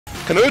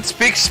Knut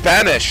speaks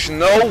Spanish.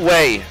 No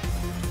way.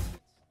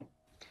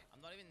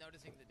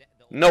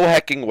 No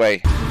hacking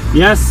way.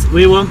 Yes,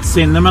 we want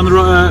cinnamon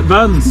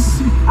buns.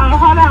 Oh,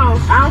 hold on.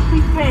 I'll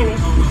speak Spanish.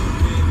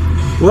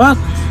 What?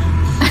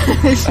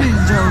 She's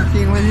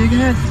joking with you,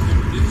 Knut.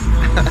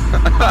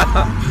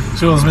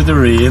 She wants me to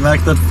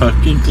reenact that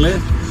fucking clip.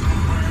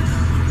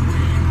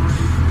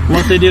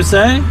 What did you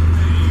say?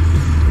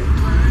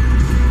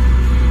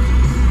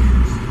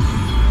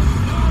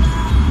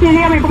 Sí,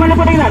 dígame, ¿cómo le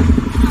puedo ayudar?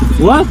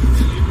 What?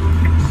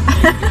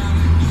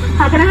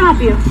 How can I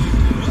help you?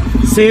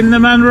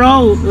 Cinnamon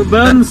roll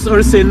buns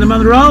or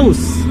cinnamon rolls?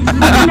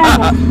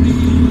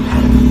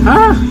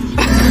 Huh?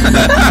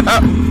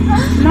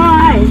 No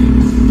hay.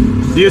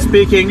 Do you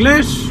speak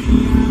English?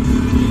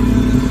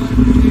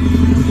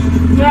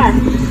 Yes.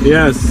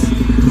 Yes.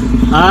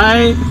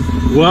 I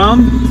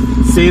want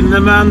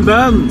cinnamon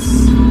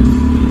buns.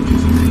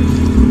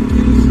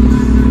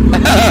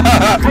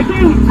 I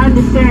can't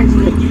understand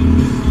you.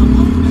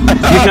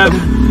 You have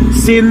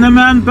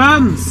cinnamon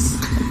buns.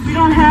 We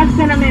don't have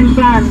cinnamon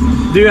buns.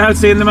 Do you have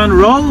cinnamon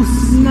rolls?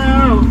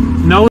 No.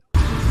 No.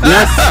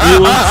 Yes, we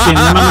want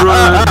cinnamon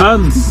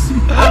buns.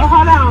 Oh,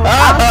 hold on.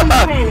 I'll speak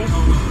Spanish.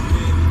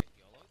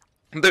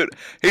 Dude,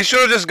 he should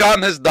have just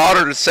gotten his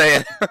daughter to say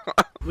it.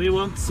 We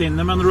want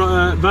cinnamon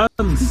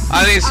buns.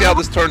 I need to see how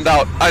this turned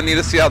out. I need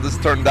to see how this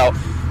turned out.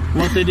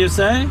 What did you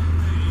say?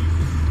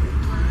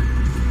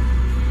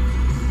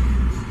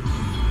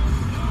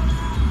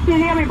 Sí,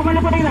 dígame, ¿cómo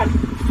le puedo ayudar?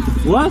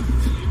 What?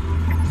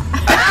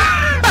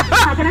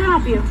 How can I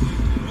help you?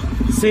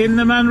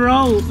 Cinnamon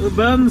roll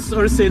buns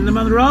or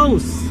cinnamon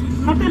rolls?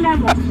 No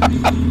tenemos.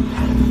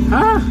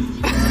 Huh?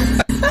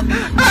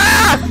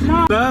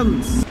 No.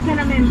 Buns.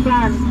 Cinnamon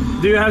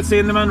buns. Do you have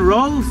cinnamon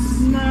rolls?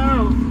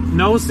 No.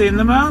 No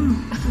cinnamon?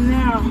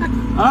 No.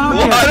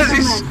 Okay. Why does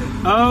he?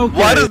 Okay.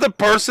 Why does the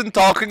person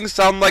talking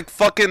sound like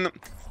fucking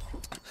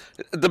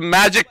the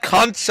magic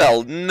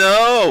console?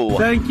 No.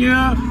 Thank you.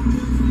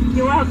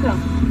 You're welcome.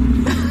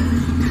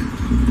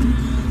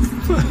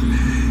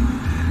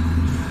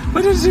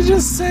 Why did you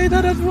just say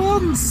that at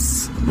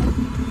once?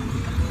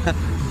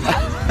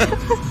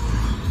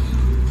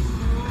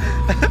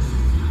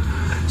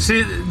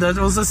 That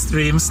was a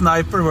stream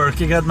sniper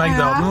working at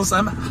McDonald's.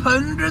 I'm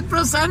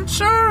 100%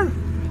 sure.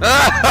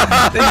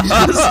 They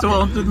just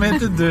wanted me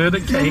to do the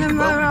cake.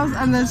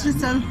 And then she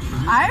said,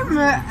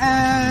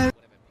 I'm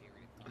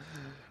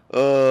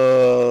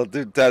Oh,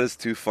 dude, that is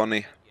too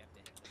funny.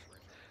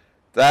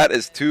 That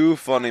is too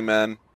funny, man.